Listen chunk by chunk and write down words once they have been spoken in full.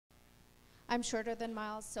I'm shorter than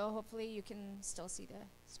Miles, so hopefully you can still see the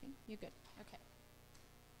screen. You good? Okay.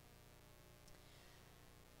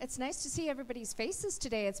 It's nice to see everybody's faces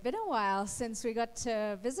today. It's been a while since we got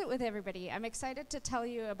to visit with everybody. I'm excited to tell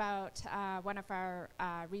you about one of our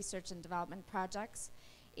research and development projects.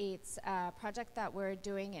 It's a project that we're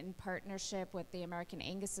doing in partnership with the American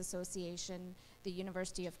Angus Association, the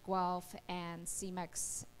University of Guelph, and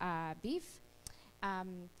CEMEX Beef.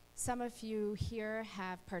 Some of you here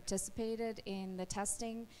have participated in the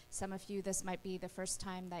testing. Some of you, this might be the first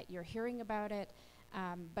time that you're hearing about it.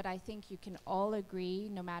 But I think you can all agree,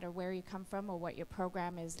 no matter where you come from or what your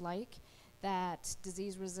program is like, that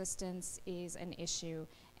disease resistance is an issue.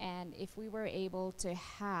 And if we were able to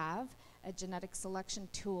have a genetic selection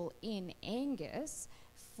tool in Angus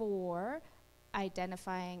for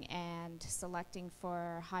identifying and selecting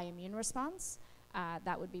for high immune response,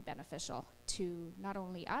 that would be beneficial to not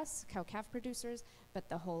only us, cow-calf producers, but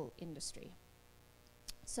the whole industry.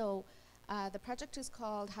 So the project is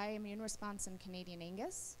called High Immune Response in Canadian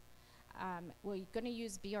Angus. We're going to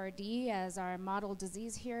use BRD as our model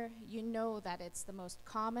disease here. You know that it's the most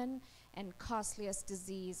common and costliest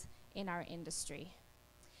disease in our industry.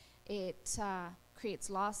 It creates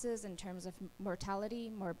losses in terms of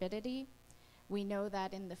mortality, morbidity. We know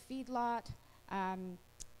that in the feedlot,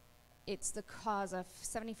 it's the cause of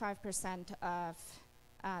 75% of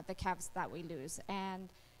the calves that we lose, and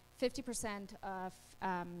 50%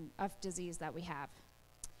 of disease that we have.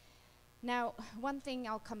 Now, one thing,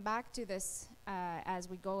 I'll come back to this as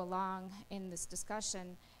we go along in this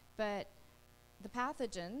discussion, but the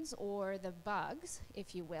pathogens, or the bugs,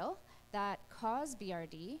 if you will, that cause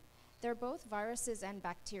BRD, they're both viruses and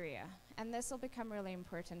bacteria, and this will become really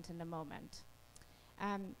important in a moment.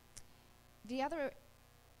 The other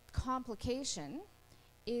complication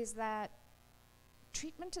is that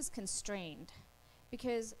treatment is constrained,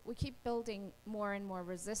 because we keep building more and more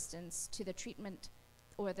resistance to the treatment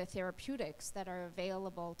or the therapeutics that are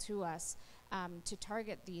available to us to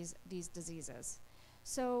target these diseases.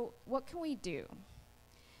 So what can we do?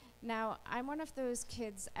 Now, I'm one of those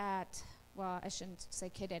kids at, well, I shouldn't say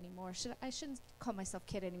kid anymore. I shouldn't call myself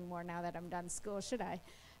kid anymore now that I'm done school, should I?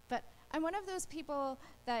 But I'm one of those people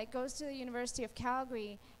that goes to the University of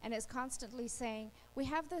Calgary and is constantly saying, we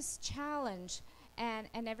have this challenge,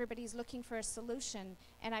 and everybody's looking for a solution,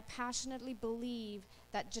 and I passionately believe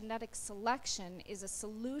that genetic selection is a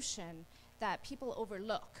solution that people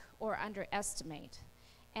overlook or underestimate.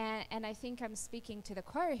 And I think I'm speaking to the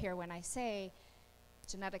choir here when I say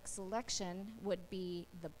genetic selection would be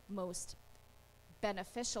the most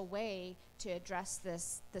beneficial way to address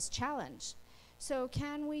this challenge. So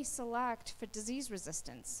can we select for disease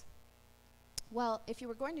resistance? Well, if you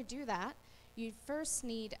were going to do that, you'd first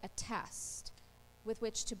need a test with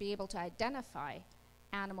which to be able to identify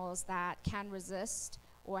animals that can resist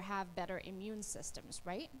or have better immune systems,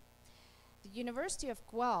 right? The University of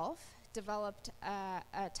Guelph developed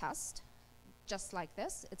a test just like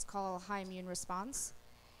this. It's called High Immune Response,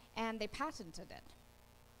 and they patented it.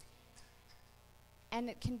 And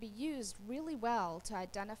it can be used really well to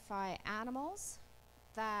identify animals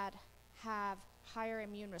that have higher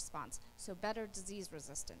immune response, so better disease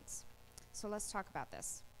resistance. So let's talk about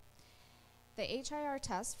this. The HIR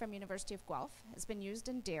test from University of Guelph has been used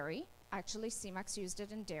in dairy. Actually, CEMEX used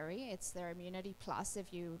it in dairy. It's their Immunity Plus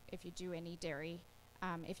if you do any dairy,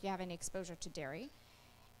 if you have any exposure to dairy.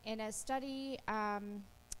 In a study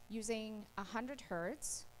using 100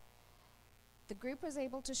 herds, the group was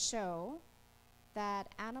able to show that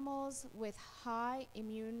animals with high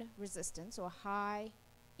immune resistance or high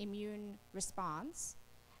immune response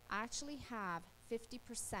actually have 50%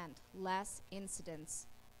 less incidence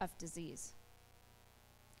of disease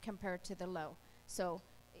compared to the low. So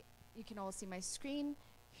you can all see my screen.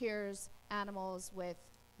 Here's animals with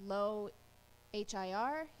low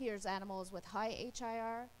HIR. Here's animals with high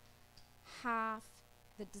HIR. Half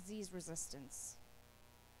the disease resistance.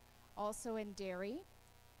 Also in dairy,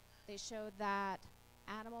 they showed that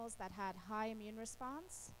animals that had high immune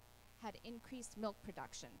response had increased milk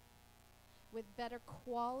production with better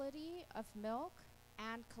quality of milk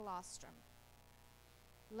and colostrum.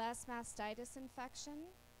 Less mastitis infection,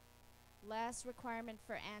 less requirement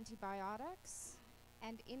for antibiotics,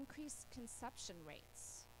 and increased conception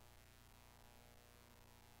rates.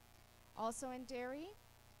 Also in dairy,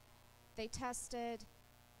 they tested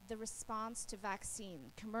the response to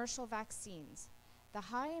vaccine, commercial vaccines. The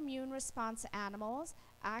high immune response animals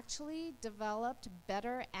actually developed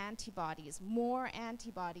better antibodies, more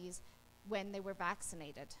antibodies when they were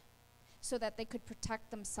vaccinated, so that they could protect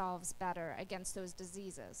themselves better against those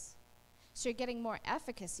diseases. So you're getting more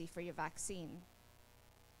efficacy for your vaccine.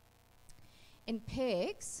 In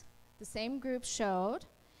pigs, the same group showed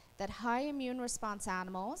that high immune response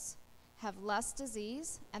animals have less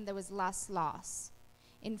disease and there was less loss.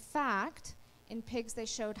 In fact, in pigs they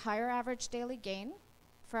showed higher average daily gain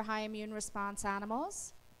for high immune response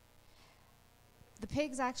animals. The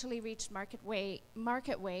pigs actually reached market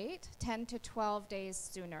weight 10 to 12 days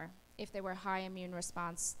sooner if they were high immune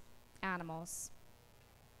response animals.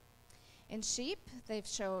 In sheep, they've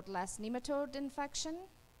showed less nematode infection,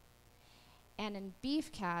 and in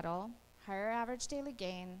beef cattle, higher average daily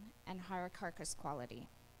gain and higher carcass quality.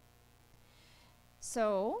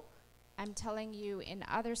 So, I'm telling you, in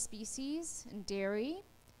other species, in dairy,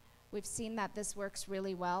 we've seen that this works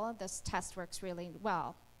really well, this test works really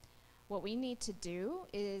well. What we need to do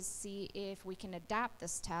is see if we can adapt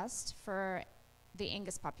this test for the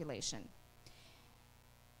Angus population.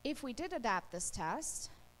 If we did adapt this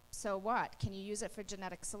test, so what? Can you use it for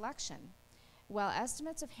genetic selection? Well,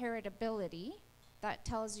 estimates of heritability, that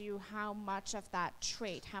tells you how much of that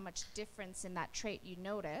trait, how much difference in that trait you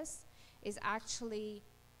notice, is actually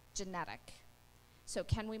genetic. So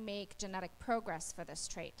can we make genetic progress for this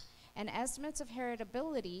trait? And estimates of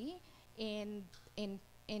heritability in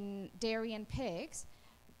dairy and pigs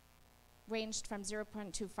ranged from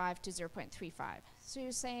 0.25 to 0.35. So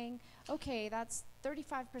you're saying, okay, that's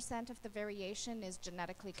 35% of the variation is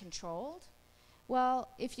genetically controlled. Well,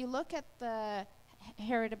 if you look at the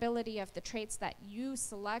heritability of the traits that you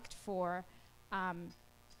select for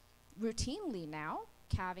routinely now,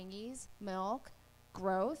 calving ease, milk,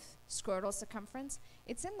 growth, scrotal circumference,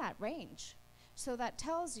 it's in that range. So that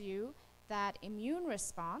tells you that immune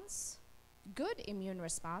response, good immune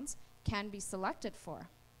response, can be selected for.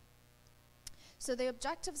 So the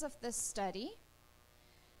objectives of this study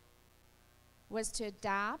was to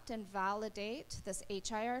adapt and validate this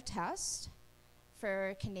HIR test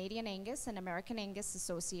for Canadian Angus and American Angus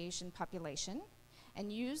Association population,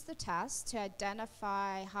 and use the test to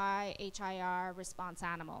identify high HIR response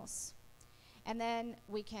animals. And then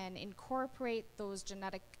we can incorporate those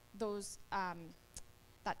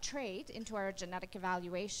that trait into our genetic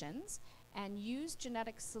evaluations and use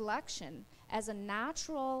genetic selection as a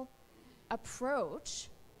natural approach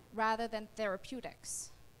rather than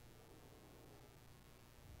therapeutics.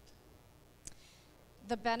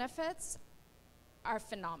 The benefits are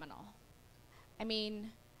phenomenal. I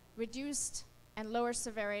mean, reduced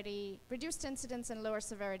incidence and lower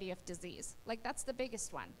severity of disease. Like, that's the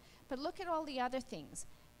biggest one. But look at all the other things.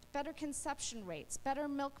 Better conception rates, better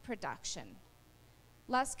milk production,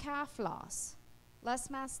 less calf loss, less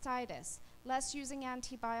mastitis, less using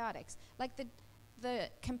antibiotics. Like, the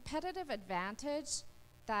competitive advantage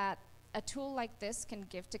that a tool like this can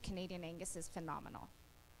give to Canadian Angus is phenomenal.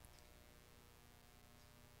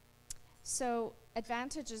 So,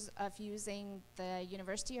 advantages of using the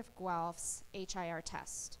University of Guelph's HIR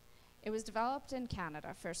test. It was developed in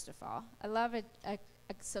Canada, first of all. I love a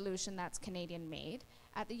solution that's Canadian made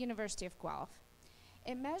at the University of Guelph.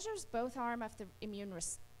 It measures both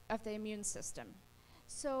arms of the immune system.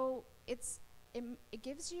 So it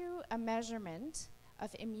gives you a measurement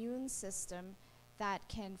of immune system that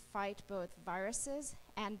can fight both viruses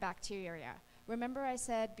and bacteria. Remember I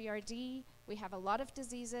said BRD, we have a lot of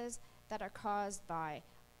diseases that are caused by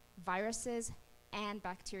viruses and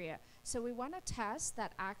bacteria. So we want a test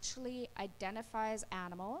that actually identifies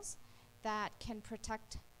animals that can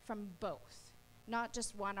protect from both, not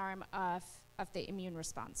just one arm of the immune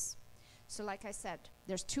response. So like I said,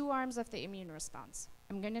 there's two arms of the immune response.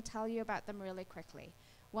 I'm going to tell you about them really quickly.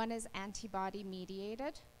 One is antibody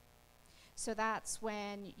mediated. So that's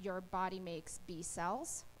when your body makes B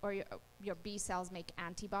cells, or your B cells make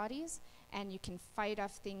antibodies, and you can fight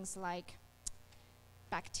off things like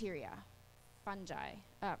bacteria, fungi,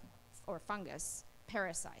 or fungus,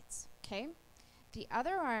 parasites, okay? The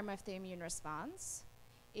other arm of the immune response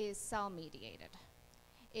is cell-mediated.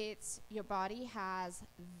 It's your body has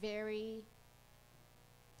very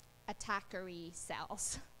attackery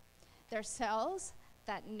cells. They're cells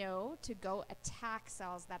that know to go attack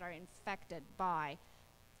cells that are infected by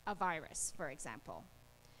a virus, for example.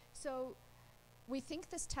 So we think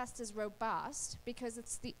this test is robust because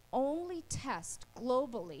it's the only test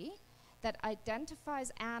globally that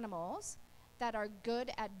identifies animals that are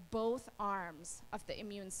good at both arms of the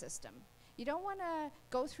immune system. You don't want to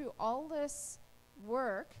go through all this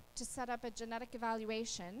work to set up a genetic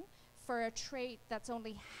evaluation for a trait that's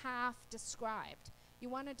only half described. You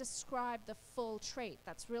want to describe the full trait.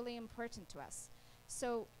 That's really important to us.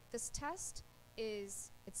 So this test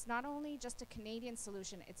it's not only just a Canadian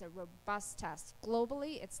solution, it's a robust test.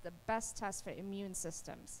 Globally, it's the best test for immune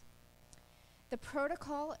systems. The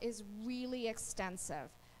protocol is really extensive.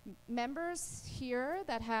 Members here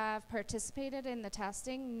that have participated in the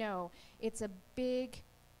testing know it's a big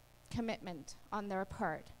commitment on their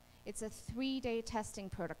part. It's a 3-day testing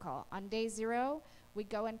protocol. On day 0, we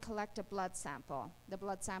go and collect a blood sample. The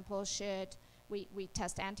blood sample we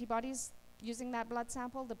test antibodies using that blood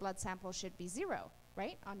sample. The blood sample should be 0,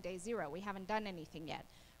 right? On day 0, we haven't done anything yet.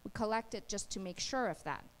 We collect it just to make sure of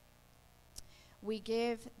that. We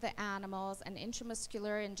give the animals an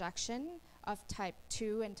intramuscular injection of type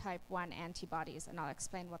 2 and type 1 antibodies, and I'll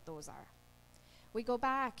explain what those are. We go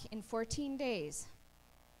back in 14 days.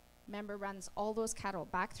 Member runs all those cattle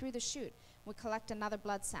back through the chute. We collect another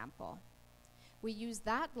blood sample. We use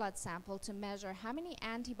that blood sample to measure how many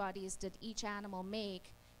antibodies did each animal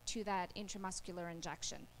make to that intramuscular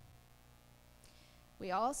injection. We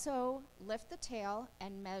also lift the tail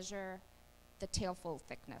and measure the tail fold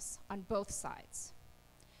thickness on both sides.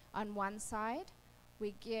 On one side,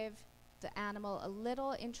 we give the animal a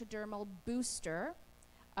little intradermal booster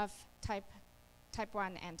of type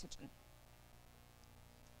 1 antigen.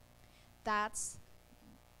 That's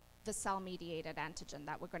the cell-mediated antigen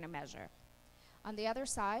that we're going to measure. On the other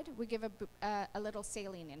side, we give a little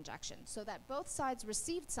saline injection so that both sides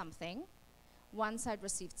received something. One side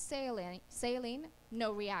received saline,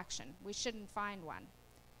 no reaction. We shouldn't find one.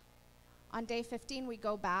 On day 15, we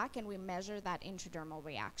go back and we measure that intradermal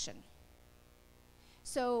reaction.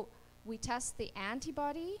 So we test the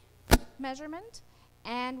antibody measurement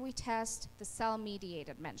and we test the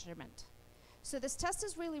cell-mediated measurement. So this test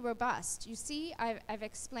is really robust. You see, I've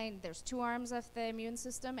explained there's 2 arms of the immune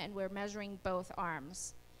system and we're measuring both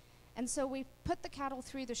arms. And so we put the cattle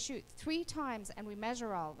through the chute 3 times and we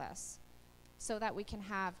measure all this so that we can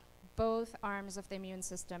have both arms of the immune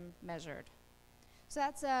system measured. So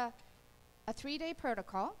that's a 3-day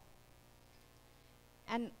protocol.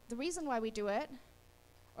 And the reason why we do it,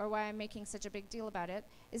 or why I'm making such a big deal about it,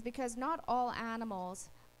 is because not all animals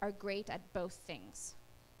are great at both things.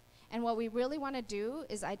 And what we really want to do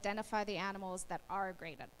is identify the animals that are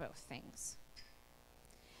great at both things.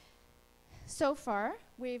 So far,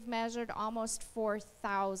 we've measured almost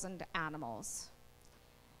 4,000 animals.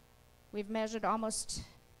 We've measured almost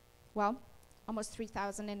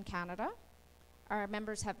 3,000 in Canada. Our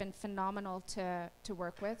members have been phenomenal to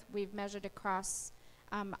work with. We've measured across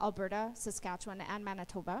Alberta, Saskatchewan, and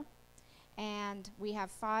Manitoba. And we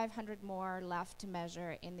have 500 more left to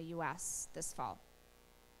measure in the US this fall.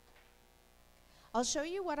 I'll show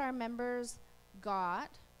you what our members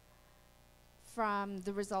got from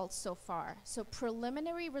the results so far. So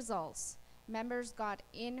preliminary results, members got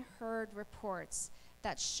in-herd reports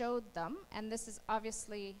that showed them, and this is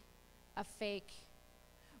obviously a fake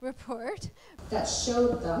report, that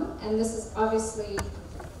showed them, and this is obviously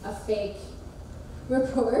a fake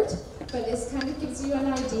report, but it kind of gives you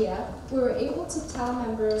an idea. We were able to tell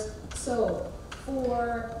members, so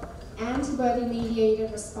for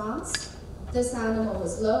antibody-mediated response, this animal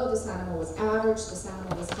was low, this animal was average, this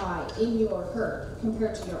animal was high in your herd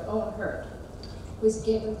compared to your own herd. We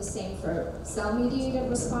gave them the same for cell-mediated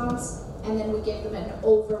response, and then we gave them an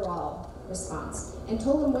overall response and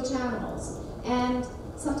told them which animals. And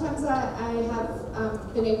sometimes I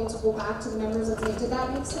have been able to go back to the members and say, did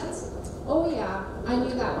that make sense? Oh yeah, I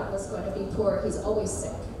knew that one was going to be poor, he's always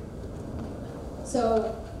sick.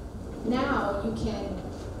 So now you can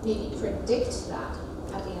maybe predict that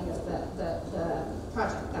at the end of the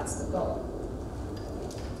project. That's the goal.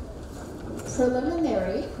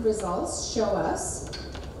 Preliminary results show us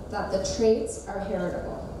that the traits are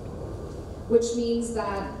heritable, which means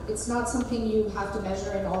that it's not something you have to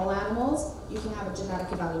measure in all animals. You can have a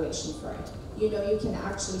genetic evaluation for it. You know, you can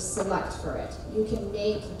actually select for it. You can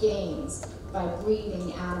make gains by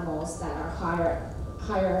breeding animals that are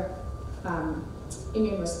higher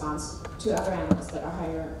immune response to other animals that are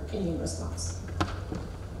higher immune response.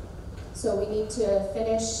 So we need to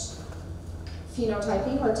finish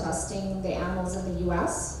phenotyping or testing the animals in the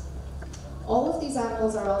US. All of these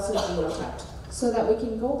animals are also genotyped, so that we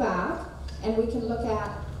can go back and we can look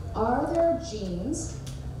at, are there genes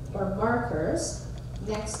or markers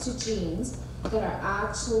next to genes that are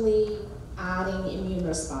actually adding immune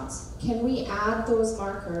response? Can we add those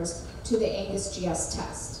markers to the Angus GS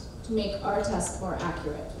test to make our test more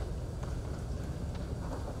accurate?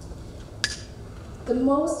 The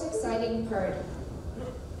most exciting part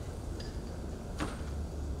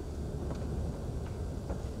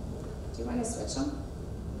do you want to switch them?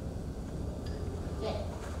 Okay.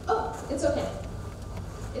 Oh, it's okay.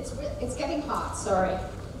 It's getting hot, sorry.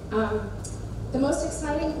 The most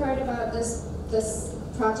exciting part about this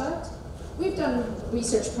project, we've done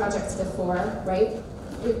research projects before, right?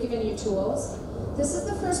 We've given you tools. This is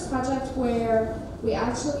the first project where we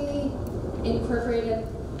actually incorporated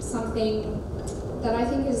something that I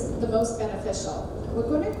think is the most beneficial. We're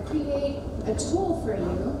going to create a tool for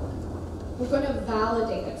you. We're going to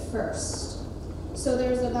validate it first. So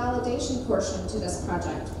there's a validation portion to this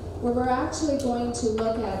project where we're actually going to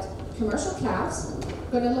look at commercial calves,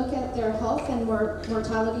 going to look at their health and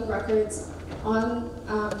mortality records on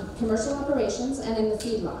commercial operations and in the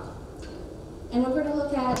feedlot. And we're going to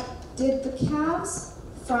look at, did the calves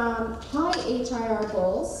from high HIR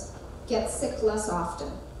bulls get sick less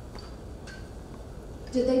often?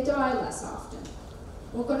 Did they die less often?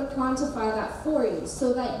 We're going to quantify that for you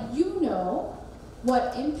so that you know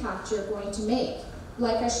what impact you're going to make.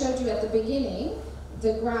 Like I showed you at the beginning,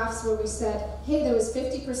 the graphs where we said, hey, there was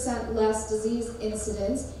 50% less disease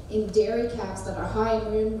incidence in dairy calves that are high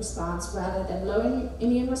immune response rather than low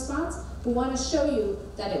immune response. We want to show you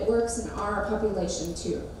that it works in our population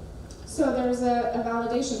too. So there's a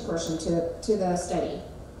validation portion to the study.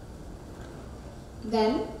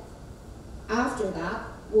 Then, after that,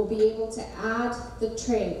 we'll be able to add the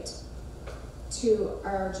trait to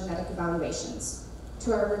our genetic evaluations,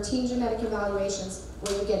 to our routine genetic evaluations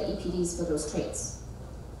where we get EPDs for those traits.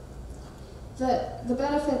 The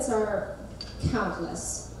benefits are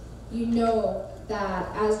countless. You know that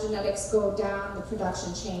as genetics go down the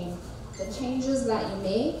production chain, the changes that you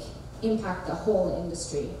make impact the whole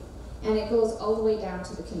industry. And it goes all the way down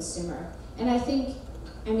to the consumer. And I think,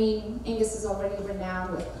 Angus is already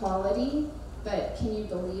renowned with quality, but can you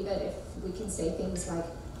believe it if we can say things like,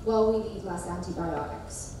 well, we need less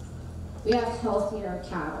antibiotics. We have healthier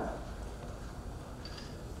cattle.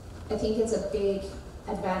 I think it's a big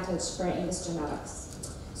advantage for Angus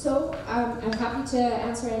genetics. So I'm happy to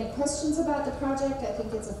answer any questions about the project. I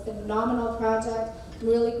think it's a phenomenal project. I'm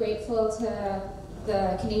really grateful to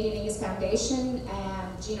the Canadian Angus Foundation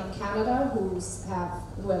and Genome Canada who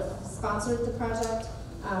have sponsored the project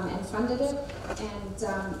and funded it, and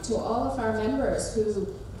to all of our members who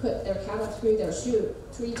put their cattle through their chute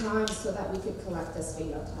 3 times so that we could collect this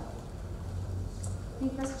phenotype. Any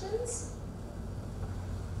questions?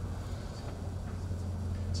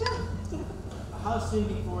 Sure. How soon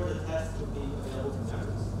before the test will be available to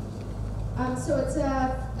members? So it's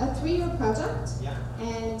a 3-year project, yeah.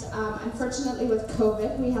 And unfortunately with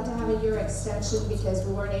COVID, we had to have a year extension because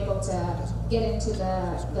we weren't able to get into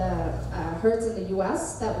the herds in the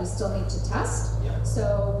US that we still need to test. Yeah.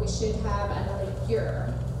 So we should have another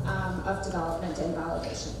year of development and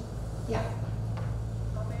validation. Yeah.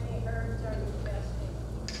 How many herds are you testing?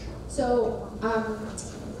 So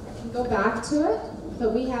I can go back to it,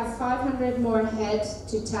 but we have 500 more head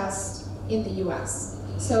to test in the US.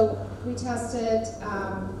 So we tested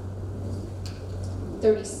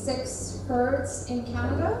 36 herds in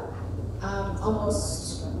Canada,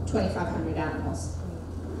 almost 2,500 animals.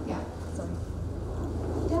 Yeah, sorry.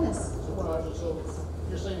 Dennis. So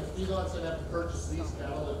you're saying feedlots that have to purchase these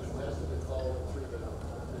cattle that have been tested and follow them through the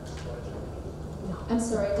supply chain? I'm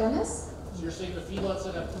sorry, Dennis? So you're saying the feedlots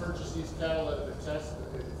that have to purchase these cattle that have been tested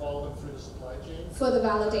and follow them through the supply chain? For the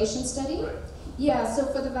validation study? Right. Yeah, so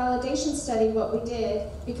for the validation study, what we did,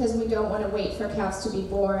 because we don't want to wait for calves to be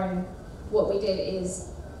born, what we did is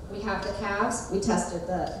we have the calves, we tested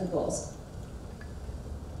the bulls.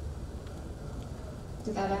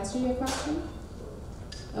 Did that answer your question?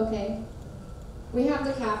 Okay. We have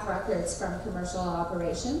the calf records from commercial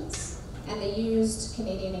operations, and they used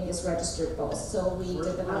Canadian Angus registered bulls. So we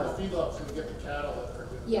did the feedlots when we get the cattle that are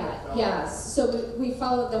good. Yeah. So we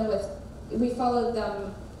followed them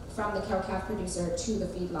from the cow-calf producer to the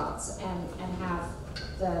feedlots and have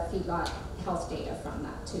the feedlot health data from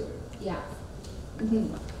that too. Yeah.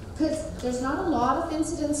 Because there's not a lot of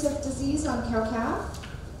incidence of disease on cow-calf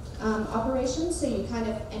operations, so you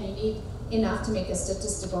you need enough to make a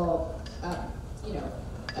statistical,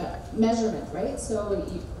 measurement, right? So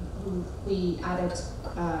we added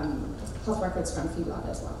health records from feedlot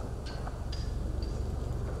as well.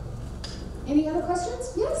 Any other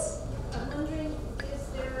questions? Yes? I'm wondering, is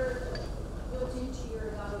there built into your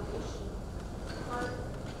evaluation part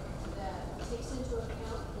that takes into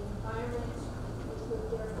account the environment, which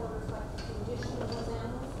would therefore reflect the condition of those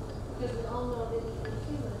animals? Because we all know that even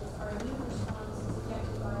humans, our immune response is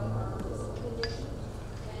affected by our physical condition,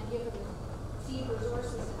 and given the feed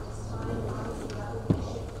resources at this time, obviously that would be a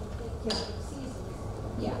shift in thinking of the seasons.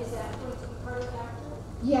 Yeah. Is that going to be part of the factor?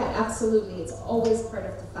 Yeah, absolutely. It's always part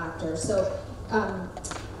of the factor. So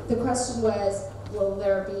the question was, will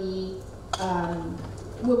there be,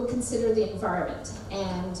 we'll consider the environment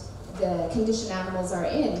and the condition animals are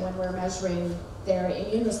in when we're measuring their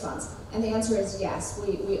immune response. And the answer is yes.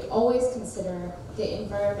 We always consider the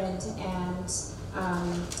environment and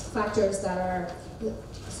factors that are,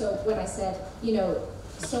 so when I said, you know,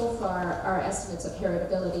 so far our estimates of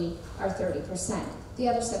heritability are 30%. The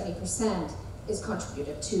other 70% is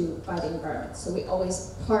contributed to by the environment. So we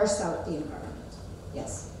always parse out the environment.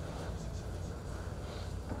 Yes.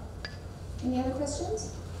 Any other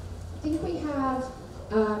questions? I think we have,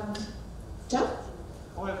 Jeff?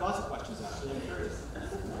 Oh, I have lots of questions actually, I'm curious.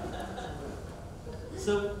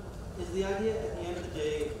 So, is the idea at the end of the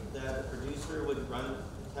day that the producer would run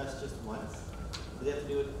the test just once? Do they have to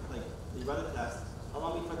do it, like, they run the test, how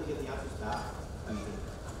long before they get the answers back?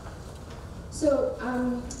 So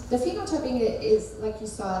the phenotyping is, like you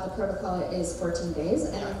saw, the protocol is 14 days,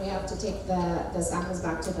 and then we have to take the samples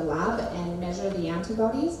back to the lab and measure the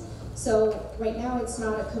antibodies. So right now it's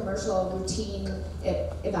not a commercial routine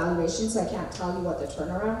evaluation, so I can't tell you what the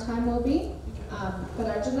turnaround time will be. But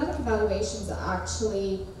our genetic evaluations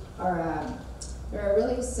actually are a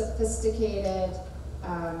really sophisticated,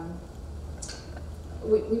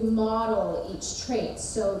 we model each trait.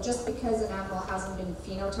 So just because an animal hasn't been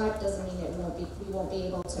phenotyped doesn't mean we won't be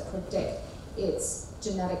able to predict its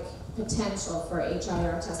genetic potential for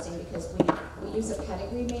HIR testing, because we use a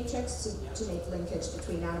pedigree matrix to make linkage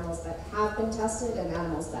between animals that have been tested and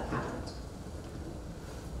animals that haven't.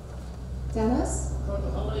 Dennis?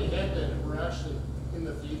 How many head then were actually in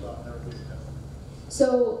the feedlot that were being tested?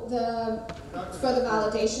 So for the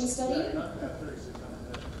validation study? Yeah, you're not gonna have 3,600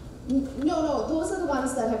 head. No, those are the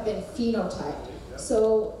ones that have been phenotyped.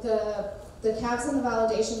 So the calves in the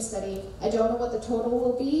validation study, I don't know what the total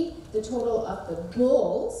will be. The total of the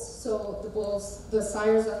bulls, so the bulls, the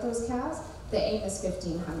sires of those calves, the aim is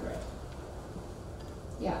 1,500.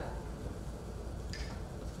 Yeah.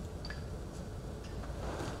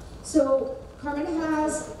 So Carmen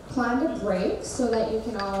has planned a break so that you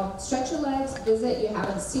can all stretch your legs, visit. You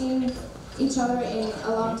haven't seen each other in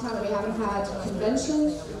a long time. We haven't had a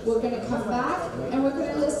convention. We're going to come back and we're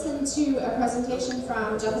going to listen to a presentation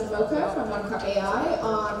from Jeff and Mocha from One Cup AI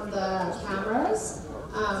on the cameras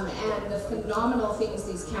and the phenomenal things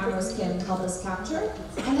these cameras can help us capture.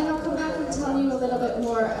 And then I'll come back and tell you a little bit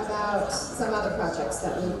more about some other projects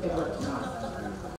that we've been working on.